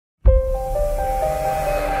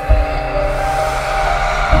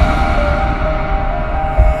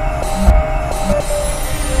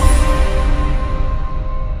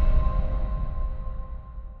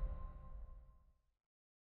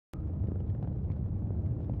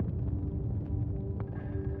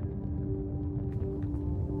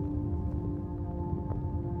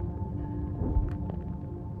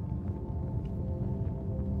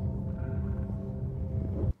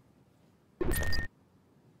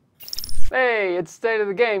Hey, it's State of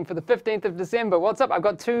the Game for the 15th of December. What's up? I've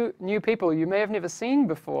got 2 new people you may have never seen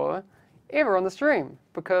before, ever on the stream,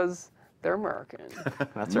 because they're American.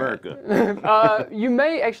 That's America. You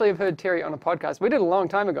may actually have heard Terry on a podcast. We did a long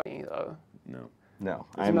time ago, though. No,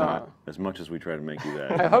 I'm not. As much as we try to make you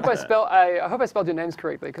that. I hope I spelled your names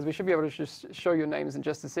correctly, because we should be able to just show your names in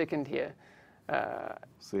just a second here.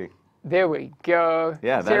 See. There we go.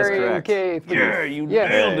 Yeah, that Terry is and correct. Keith. Yeah, you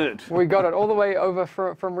nailed it. We got it all the way over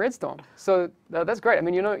from Redstorm. So that's great. I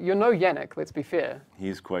mean, you're no Yannick, let's be fair.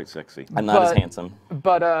 He's quite sexy. I'm not as handsome.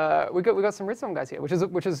 But we got some Redstorm guys here,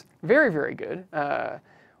 which is very, very good.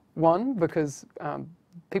 One, because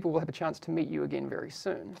people will have a chance to meet you again very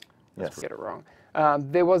soon. Yes. Get it wrong.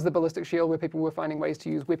 There was the ballistic shield where people were finding ways to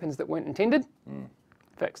use weapons that weren't intended.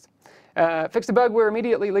 Fixed. Fixed a bug where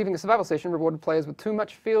immediately leaving a survival session rewarded players with too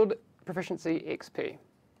much field proficiency XP.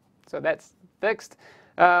 So that's fixed.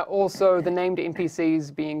 Also, the named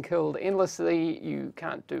NPCs being killed endlessly, you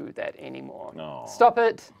can't do that anymore. No. Stop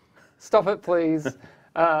it. Stop it, please.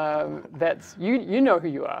 That's you know who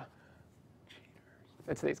you are.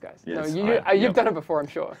 It's these guys. Yes, no, you've done it before, I'm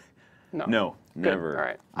sure. No, never. All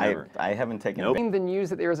right. Never. I haven't taken In the news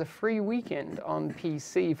that there is a free weekend on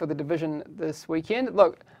PC for The Division this weekend.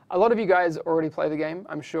 Look, a lot of you guys already play the game,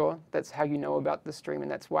 I'm sure. That's how you know about the stream,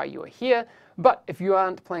 and that's why you are here. But if you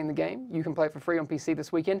aren't playing the game, you can play it for free on PC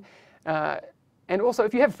this weekend. And also,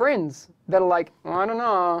 if you have friends that are like, oh, I don't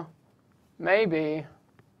know, maybe,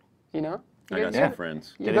 you know? I got some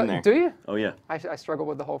friends. Get in there. Do you? Oh, yeah. I struggle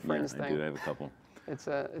with the whole friends I thing. do. I have a couple.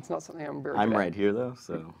 It's not something I'm very I'm good at. right here, though,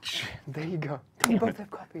 so. There you go. We both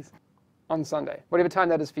have copies. On Sunday, whatever time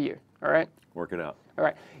that is for you, all right? Work it out. All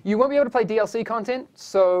right. You won't be able to play DLC content,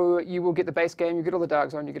 so you will get the base game, you get all the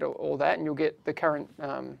Dark Zone, you get all that, and you'll get the current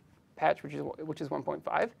patch, which is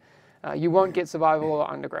 1.5. You won't get Survival or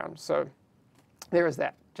Underground, so there is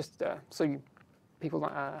that. Just so people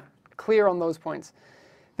are clear on those points.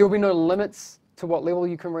 There will be no limits to what level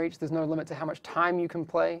you can reach. There's no limit to how much time you can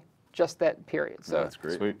play. Just that period. So that's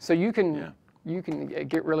great. Sweet. So you can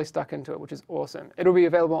get really stuck into it, which is awesome. It'll be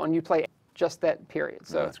available on Uplay just that period.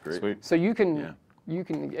 So that's great. Sweet. So you can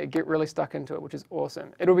get really stuck into it, which is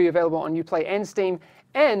awesome. It'll be available on Uplay and Steam,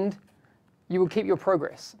 and you will keep your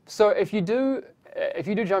progress. So if you do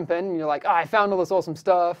jump in and you're like, I found all this awesome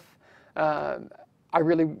stuff, I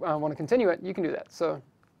really want to continue it, you can do that. So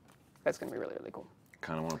that's going to be really, really cool.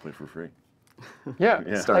 Kind of want to play for free. Yeah,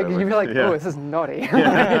 Yeah. like you'd be like, oh, this is naughty.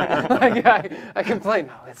 Like, I can play.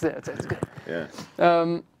 No, it's good. Yeah.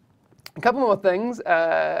 A couple more things.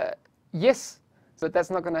 Yes, but that's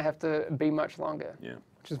not going to have to be much longer. Yeah.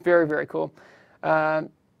 Which is very, very cool.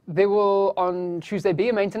 There will on Tuesday be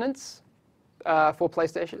a maintenance for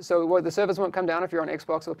PlayStation. So the servers won't come down if you're on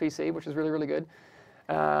Xbox or PC, which is really, really good.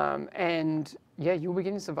 And yeah, you'll be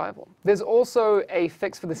getting survival. There's also a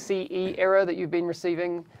fix for the CE error that you've been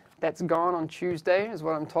receiving. That's gone on Tuesday, is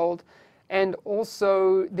what I'm told. And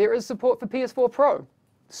also, there is support for PS4 Pro.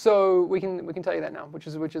 So we can tell you that now, which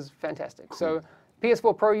is fantastic. Cool. So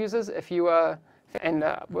PS4 Pro users, if you and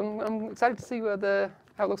I'm excited to see how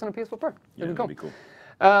it looks on a PS4 Pro. Yeah, It'll be cool.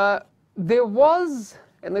 There was,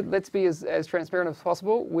 and let's be as transparent as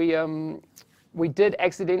possible. We did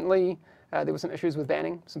accidentally. There were some issues with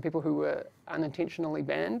banning. Some people who were unintentionally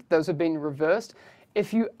banned. Those have been reversed.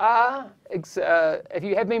 If you have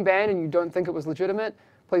been banned and you don't think it was legitimate,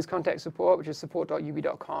 please contact support, which is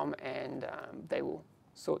support.ub.com, and they will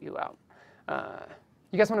sort you out.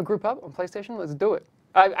 You guys want to group up on PlayStation? Let's do it.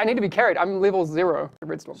 I need to be carried. I'm level 0 at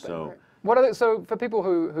Redstorm. So, right? So for people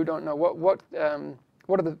who don't know, what's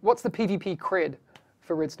the PvP cred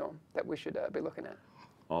for Redstorm that we should be looking at?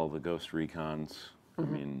 all the Ghost Recons. I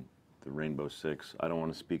mean, the Rainbow Six. I don't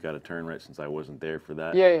want to speak out of turn, right, since I wasn't there for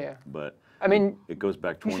that. Yeah. But I mean, it goes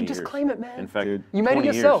back 20 years. You should just claim it, man. In fact, dude, you made it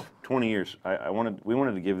yourself. 20 years. We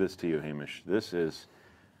wanted to give this to you, Hamish. This is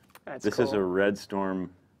cool. is a Redstorm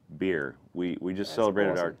beer. We just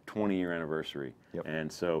celebrated our 20-year anniversary. Yep.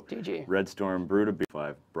 And so GG. Redstorm brewed a beer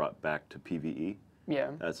 5 brought back to PvE.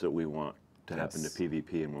 Yeah. That's what we want to happen to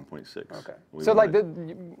PvP in 1.6. Okay. We So like,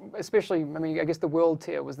 wanted- especially, I mean, I guess the world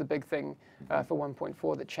tier was the big thing for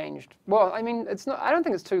 1.4 that changed. Well, I mean, it's not. I don't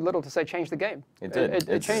think it's too little to say change the game. It did.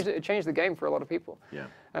 It changed the game for a lot of people.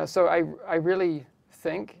 Yeah. So I really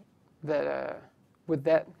think that with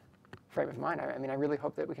that frame of mind, I mean, I really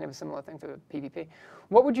hope that we can have a similar thing for PvP.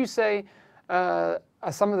 What would you say are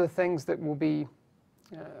some of the things that will be?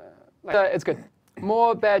 It's good.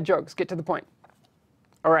 More bad jokes. Get to the point.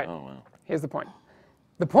 All right. Oh, wow. Here's the point.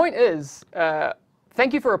 The point is,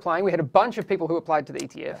 thank you for applying. We had a bunch of people who applied to the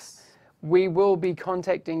ETFs. We will be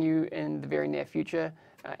contacting you in the very near future.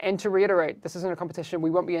 And to reiterate, this isn't a competition.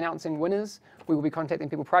 We won't be announcing winners. We will be contacting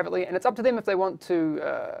people privately, and it's up to them if they want to,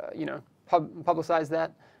 publicize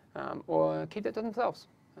that or keep that to themselves.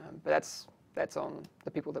 But that's on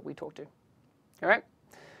the people that we talk to. All right.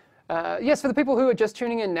 Yes, for the people who are just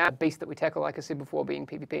tuning in now, the beast that we tackle, like I said before, being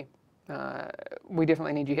PvP, we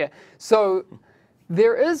definitely need you here. So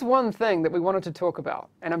there is one thing that we wanted to talk about,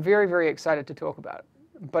 and I'm very, very excited to talk about it.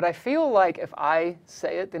 But I feel like if I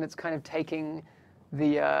say it, then it's kind of taking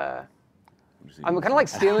the... I'm kind of like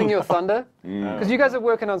stealing your thunder, because you guys are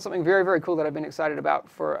working on something very, very cool that I've been excited about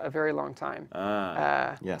for a very long time.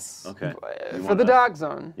 Yes. Okay. For the Dark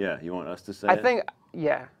Zone. Yeah, you want us to say I it? think,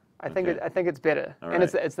 yeah. I think it's better, All and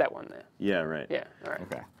right. it's that one there. Yeah, right. Yeah, all right.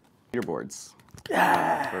 Okay. Leaderboards.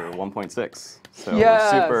 For 1.6. So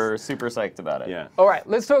Yes. we're super psyched about it. Yeah. All right,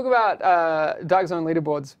 let's talk about Dark Zone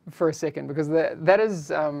leaderboards for a second, because that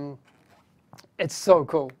is, it's so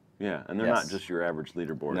cool. Yeah, and they're Yes. not just your average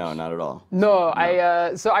leaderboards. No, not at all. No,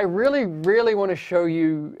 so I really, really want to show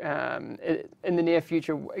you in the near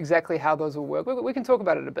future exactly how those will work. We can talk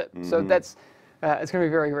about it a bit. So that's, it's going to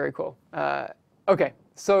be very, very cool. Okay,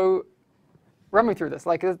 so run me through this.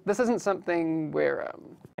 Like, this isn't something where...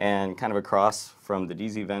 And kind of across from the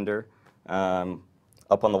DZ vendor,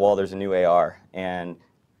 up on the wall there's a new AR. And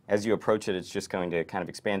as you approach it, it's just going to kind of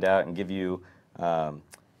expand out and give you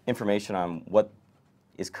information on what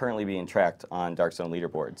is currently being tracked on Dark Zone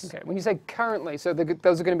leaderboards. Okay, when you say currently, so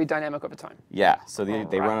those are going to be dynamic over time. Yeah, so they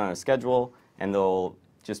Alright. run on a schedule, and they'll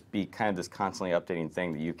just be kind of this constantly updating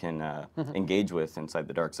thing that you can engage with inside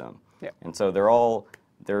the Dark Zone. Yeah. And so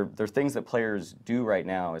they're things that players do right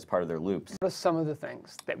now as part of their loops. What are some of the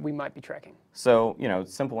things that we might be tracking? So,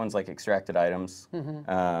 simple ones like extracted items,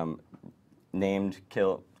 named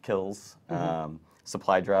kills,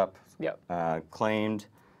 supply drop, Yep. claimed,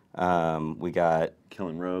 we got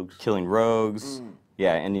Killing rogues. killing rogues,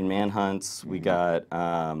 yeah, ending manhunts, we got,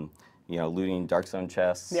 looting Dark Zone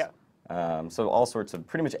chests. Yeah. So all sorts of,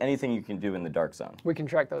 pretty much anything you can do in the Dark Zone. We can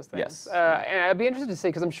track those things. Yes. And I'd be interested to see,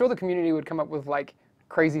 because I'm sure the community would come up with like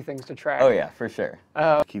crazy things to track. Oh yeah, for sure.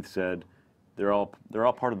 Keith said they're all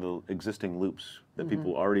part of the existing loops that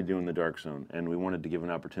people already do in the Dark Zone, and we wanted to give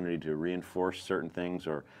an opportunity to reinforce certain things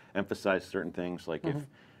or emphasize certain things. Like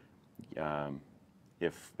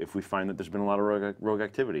if we find that there's been a lot of rogue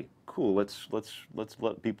activity, cool. Let's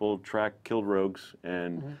let people track killed rogues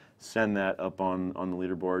and send that up on the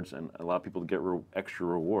leaderboards and allow people to get extra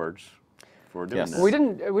rewards for doing Yes. that. We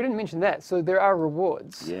didn't mention that. So there are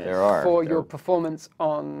rewards Yes. There are. for your performance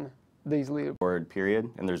on these leaderboards. Word period,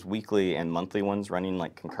 and there's weekly and monthly ones running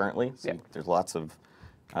like concurrently, so there's lots of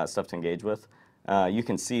stuff to engage with. You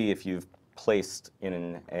can see if you've placed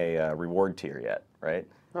in a reward tier yet, right?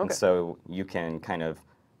 Okay. And so you can kind of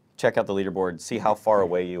check out the leaderboard, see how far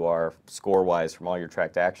away you are score-wise from all your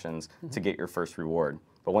tracked actions to get your first reward.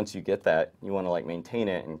 But once you get that, you want to like maintain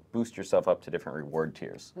it and boost yourself up to different reward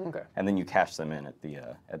tiers. Okay. And then you cash them in at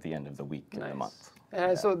the end of the week and the month.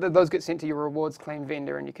 So those get sent to your rewards claim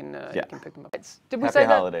vendor, and you can pick them up. Did we Happy say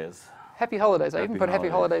holidays. that? Happy holidays. I even put happy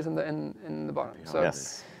holidays in the bottom. So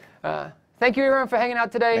Yes. thank you everyone for hanging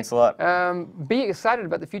out today. Thanks a lot. Be excited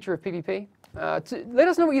about the future of PvP. Let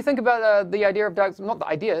us know what you think about the idea of not the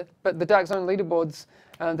idea, but the Dark Zone leaderboards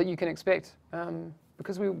that you can expect,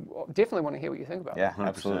 because we definitely want to hear what you think about it. Yeah, 100%.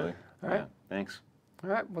 absolutely. All right. Yeah, thanks. All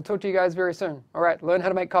right, we'll talk to you guys very soon. All right, learn how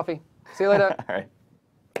to make coffee. See you later. All right.